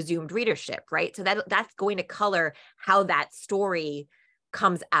have presumed readership, right? So that's going to color how that story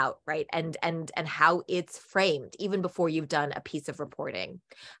comes out, right? And how it's framed even before you've done a piece of reporting.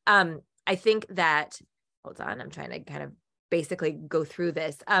 I think that, hold on, I'm trying to kind of basically go through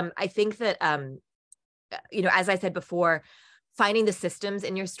this. I think that, as I said before, Finding the systems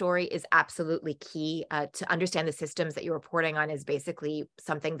in your story is absolutely key. To understand the systems that you're reporting on is basically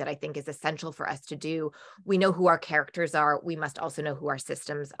something that I think is essential for us to do. We know who our characters are. We must also know who our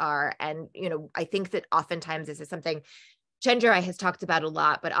systems are. And, I think that oftentimes this is something Chandra has talked about a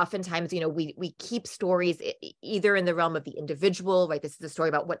lot, but oftentimes, we keep stories either in the realm of the individual, right? This is a story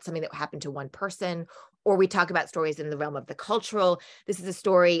about something that happened to one person, or we talk about stories in the realm of the cultural. This is a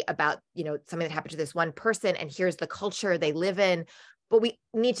story about, something that happened to this one person, and here's the culture they live in. But we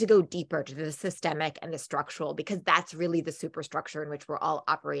need to go deeper to the systemic and the structural, because that's really the superstructure in which we're all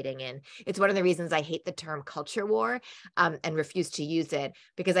operating in. It's one of the reasons I hate the term culture war and refuse to use it,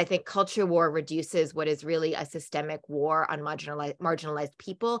 because I think culture war reduces what is really a systemic war on marginalized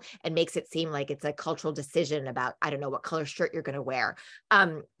people and makes it seem like it's a cultural decision about, I don't know, what color shirt you're going to wear.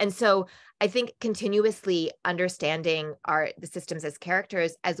 And so I think continuously understanding the systems as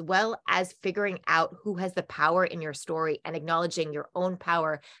characters, as well as figuring out who has the power in your story and acknowledging your own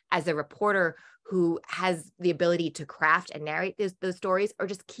power as a reporter who has the ability to craft and narrate those stories, are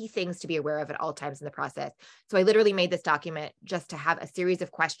just key things to be aware of at all times in the process. So I literally made this document just to have a series of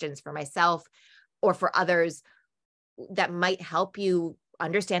questions for myself or for others that might help you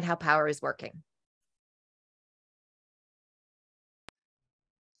understand how power is working.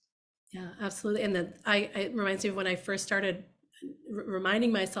 Yeah, absolutely. And then it reminds me of when I first started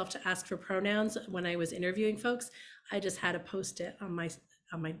reminding myself to ask for pronouns when I was interviewing folks. I just had a Post-it on my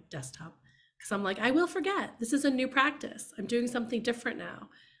desktop, because I'm like, I will forget. This is a new practice. I'm doing something different now.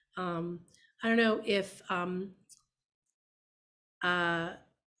 I don't know if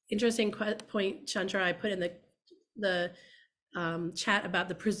interesting point, Chandra, I put in the chat about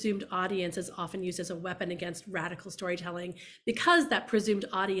the presumed audience is often used as a weapon against radical storytelling, because that presumed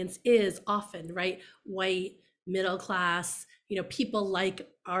audience is often, right, white, middle class, people like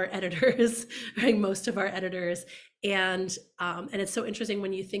our editors, right, most of our editors. And it's so interesting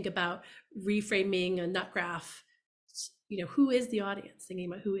when you think about reframing a nut graph, who is the audience, thinking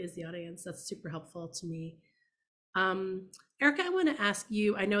about who is the audience. That's super helpful to me. Erica, I want to ask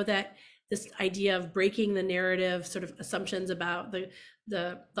you, I know that this idea of breaking the narrative sort of assumptions about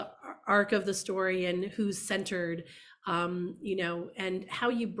the arc of the story and who's centered, and how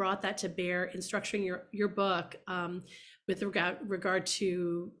you brought that to bear in structuring your book with regard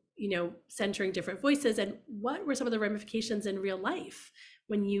to, centering different voices, and what were some of the ramifications in real life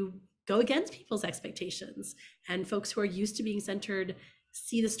when you go against people's expectations and folks who are used to being centered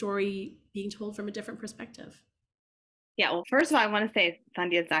see the story being told from a different perspective? Yeah, well, first of all, I want to say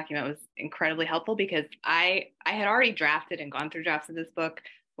Sandhya's document was incredibly helpful, because I had already drafted and gone through drafts of this book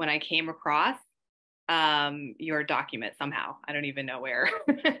when I came across your document somehow. I don't even know where.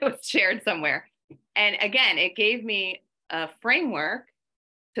 It was shared somewhere. And again, it gave me a framework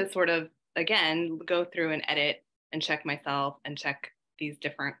to sort of, again, go through and edit and check myself and check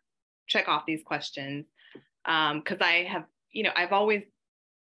off these questions. Because I have,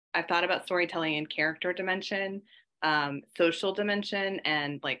 I've thought about storytelling in character dimension, social dimension,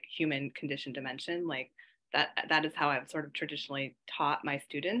 and like human condition dimension. Like that is how I've sort of traditionally taught my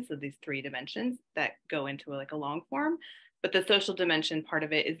students, of these three dimensions that go into like a long form. But the social dimension part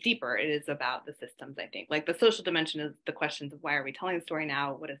of it is deeper. It is about the systems, I think. Like the social dimension is the questions of why are we telling the story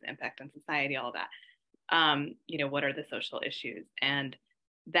now? What is the impact on society? All of that. What are the social issues? And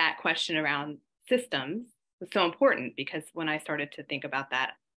that question around systems was so important, because when I started to think about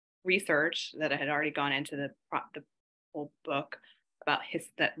that research that I had already gone into the whole book about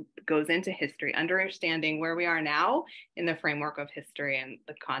that goes into history, understanding where we are now in the framework of history and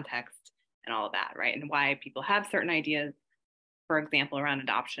the context and all of that, right? And why people have certain ideas, for example, around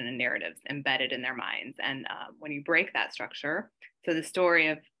adoption and narratives embedded in their minds. And when you break that structure, so the story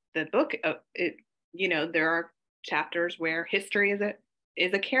of the book, there are chapters where history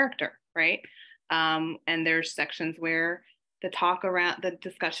is a character, right? And there's sections where the talk around the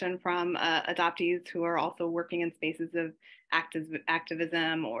discussion from adoptees who are also working in spaces of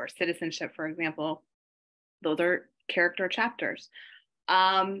activism or citizenship, for example, those are character chapters.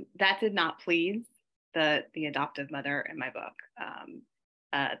 That did not please the adoptive mother in my book.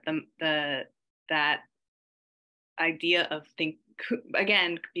 That idea of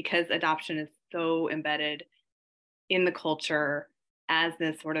again, because adoption is so embedded in the culture as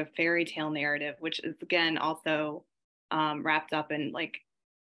this sort of fairy tale narrative, which is again also wrapped up in like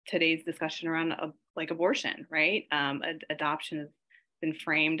today's discussion around like abortion, right? Adoption has been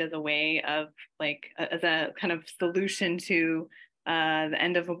framed as a way of like as a kind of solution to the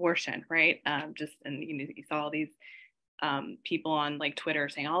end of abortion, right? And you saw all these people on like Twitter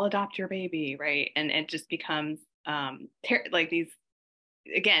saying, "I'll adopt your baby," right? And it just becomes like these,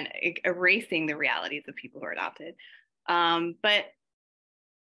 again, erasing the realities of people who are adopted. But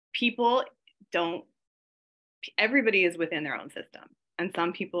people don't, everybody is within their own system. And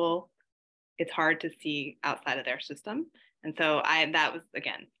some people, it's hard to see outside of their system. And so that was,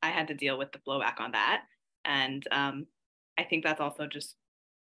 again, I had to deal with the blowback on that. And I think that's also just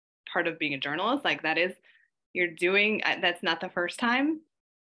part of being a journalist. Like that's not the first time.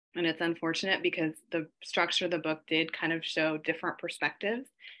 And it's unfortunate because the structure of the book did kind of show different perspectives,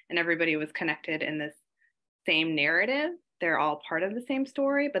 and everybody was connected in this same narrative. They're all part of the same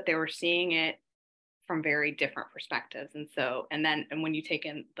story, but they were seeing it from very different perspectives. And when you take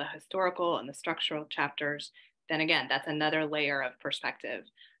in the historical and the structural chapters, then again, that's another layer of perspective.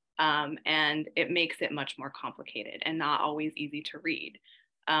 And it makes it much more complicated and not always easy to read.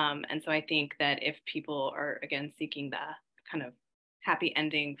 And so I think that if people are, again, seeking the kind of happy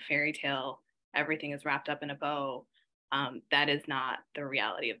ending fairy tale, everything is wrapped up in a bow, that is not the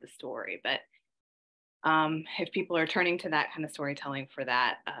reality of the story. But if people are turning to that kind of storytelling for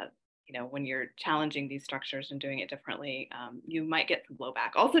that, when you're challenging these structures and doing it differently, you might get some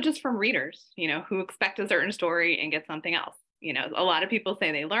blowback. Also just from readers, who expect a certain story and get something else. A lot of people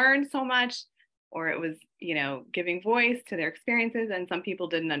say they learned so much, or it was, giving voice to their experiences, and some people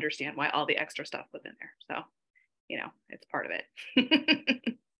didn't understand why all the extra stuff was in there. So, it's part of it.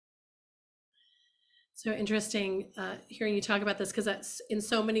 So interesting hearing you talk about this, because that's in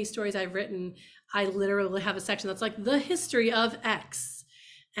so many stories I've written, I literally have a section that's like the history of X.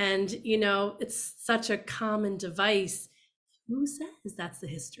 And, it's such a common device. Who says that's the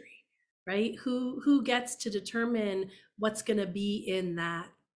history, right? Who gets to determine what's going to be in that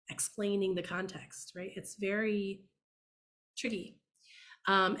explaining the context, right? It's very tricky.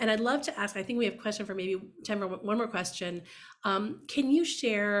 And I'd love to ask, I think we have a question for maybe Tamara, one more question. Can you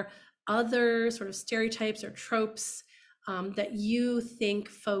share other sort of stereotypes or tropes that you think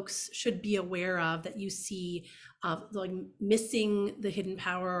folks should be aware of, that you see like missing the hidden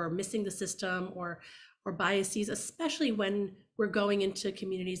power or missing the system or biases, especially when we're going into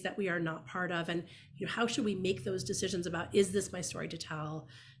communities that we are not part of? And how should we make those decisions about, is this my story to tell?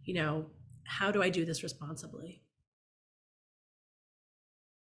 How do I do this responsibly?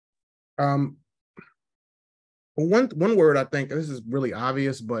 One word, I think this is really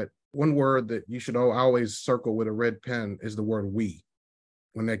obvious, but one word that you should always circle with a red pen is the word we,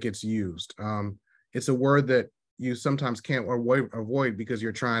 when that gets used. It's a word that you sometimes can't avoid because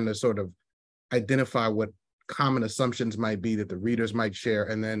you're trying to sort of identify what common assumptions might be that the readers might share,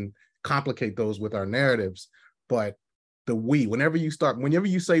 and then complicate those with our narratives. But the we, whenever you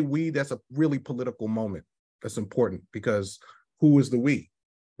say we, that's a really political moment. That's important, because who is the we?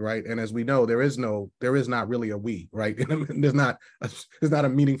 Right. And as we know, there is not really a we, right? There's not a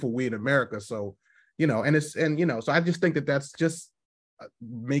meaningful we in America. So, so I just think that that's just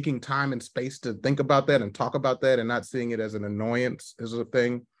making time and space to think about that and talk about that, and not seeing it as an annoyance is a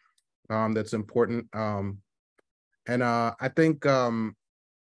thing that's important. And I think,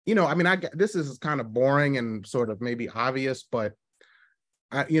 this is kind of boring and sort of maybe obvious, but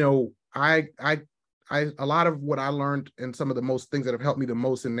a lot of what I learned, and some of the most things that have helped me the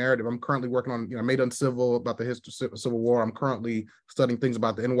most in narrative, I'm currently working on, I made Uncivil about the history of the Civil War. I'm currently studying things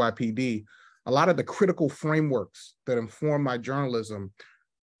about the NYPD. A lot of the critical frameworks that inform my journalism,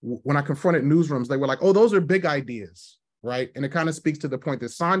 when I confronted newsrooms, they were like, oh, those are big ideas, right? And it kind of speaks to the point that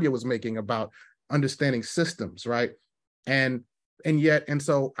Sonia was making about understanding systems, right? And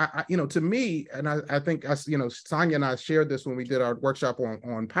so to me, and I think Sonia and I shared this when we did our workshop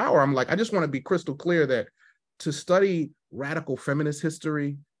on power. I'm like, I just want to be crystal clear that to study radical feminist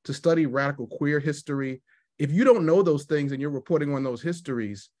history, to study radical queer history, if you don't know those things and you're reporting on those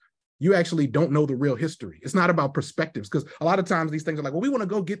histories, you actually don't know the real history. It's not about perspectives, because a lot of times these things are like, well, we want to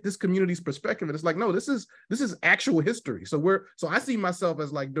go get this community's perspective, and it's like, no, this is actual history. So I see myself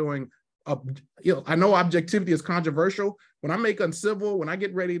as like doing. I know objectivity is controversial. When I make Uncivil, when I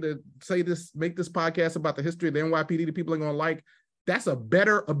get ready to make this podcast about the history of the NYPD that people are going to like, that's a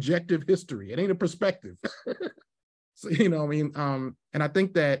better objective history. It ain't a perspective. So, and I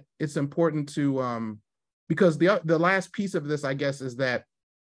think that it's important to, because the last piece of this, I guess, is that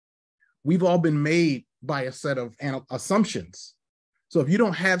we've all been made by a set of assumptions. So if you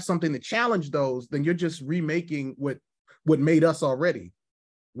don't have something to challenge those, then you're just remaking what made us already,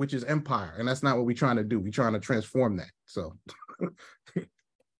 which is empire. And that's not what we're trying to do. We're trying to transform that. So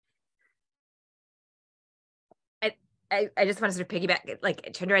I just want to sort of piggyback,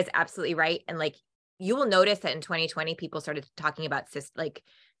 like Chandra is absolutely right. And like, you will notice that in 2020, people started talking about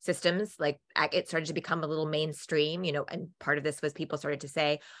systems, like it started to become a little mainstream, and part of this was people started to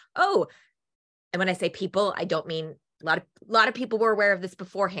say, oh, and when I say people, I don't mean a lot of people were aware of this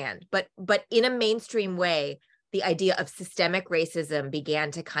beforehand, but in a mainstream way, the idea of systemic racism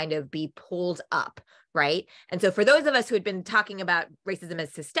began to kind of be pulled up, right? And so for those of us who had been talking about racism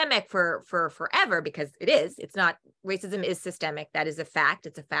as systemic for forever, because it's not, racism is systemic. That is a fact.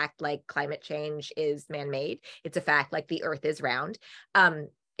 It's a fact like climate change is man-made. It's a fact like the earth is round.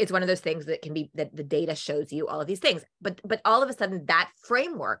 It's one of those things that can be, that the data shows you all of these things. But all of a sudden that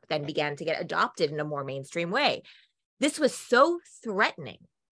framework then began to get adopted in a more mainstream way. This was so threatening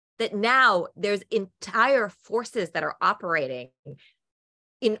that now there's entire forces that are operating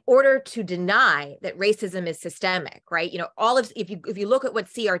in order to deny that racism is systemic, right? You know, all of, if you look at what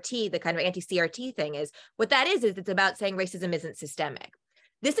CRT, the kind of anti-CRT thing is, what that is it's about saying racism isn't systemic.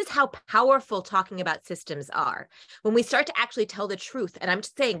 This is how powerful talking about systems are. When we start to actually tell the truth, and I'm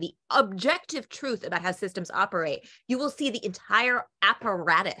just saying the objective truth about how systems operate, you will see the entire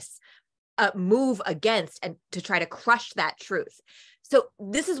apparatus move against and to try to crush that truth. So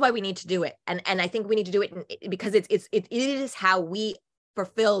this is why we need to do it. And I think we need to do it because it is how we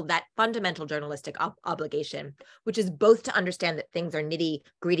fulfill that fundamental journalistic obligation, which is both to understand that things are nitty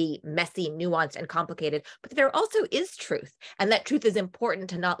gritty, messy, nuanced, and complicated, but there also is truth. And that truth is important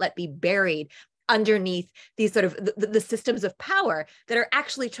to not let be buried underneath these sort of the systems of power that are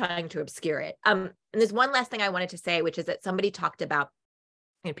actually trying to obscure it. And there's one last thing I wanted to say, which is that somebody talked about,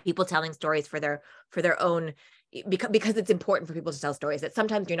 you know, people telling stories for their own, because it's important for people to tell stories, that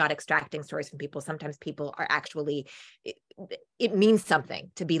sometimes you're not extracting stories from people. Sometimes people are actually, it means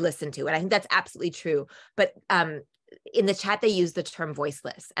something to be listened to. And I think that's absolutely true. But in the chat, they use the term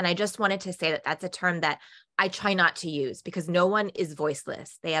voiceless. And I just wanted to say that that's a term that I try not to use, because no one is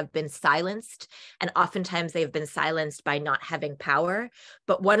voiceless. They have been silenced, and oftentimes they've been silenced by not having power.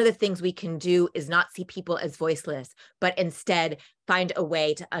 But one of the things we can do is not see people as voiceless, but instead find a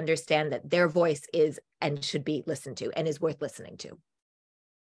way to understand that their voice is and should be listened to and is worth listening to.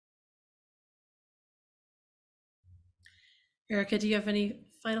 Erica, do you have any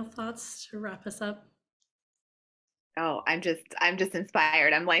final thoughts to wrap us up? Oh, I'm just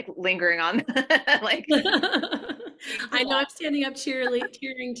inspired. I'm like lingering on like I know I'm standing up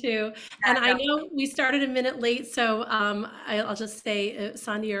cheering too. And I know we started a minute late, so I'll just say,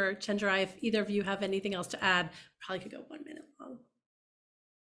 Sandy or Chandra, if either of you have anything else to add, probably could go 1 minute long.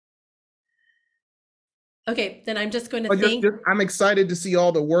 Okay, then I'm just going to thank. I'm excited to see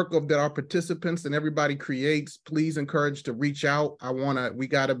all the work that our participants and everybody creates. Please encourage to reach out. We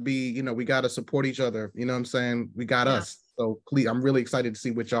gotta be, you know, we gotta support each other. You know what I'm saying? We got us. So please, I'm really excited to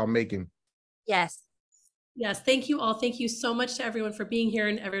see what y'all making. Yes. Yes, thank you all. Thank you so much to everyone for being here,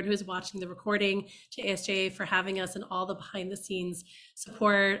 and everyone who's watching the recording, to ASJA for having us, and all the behind the scenes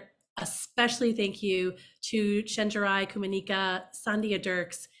support. Especially thank you to Chenjerai Kumanika, Sandia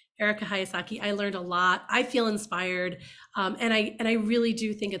Dirks, Erica Hayasaki. I learned a lot. I feel inspired. And I really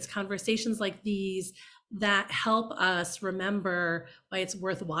do think it's conversations like these that help us remember why it's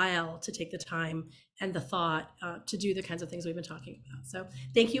worthwhile to take the time and the thought to do the kinds of things we've been talking about. So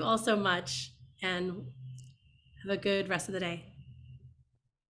thank you all so much, and have a good rest of the day.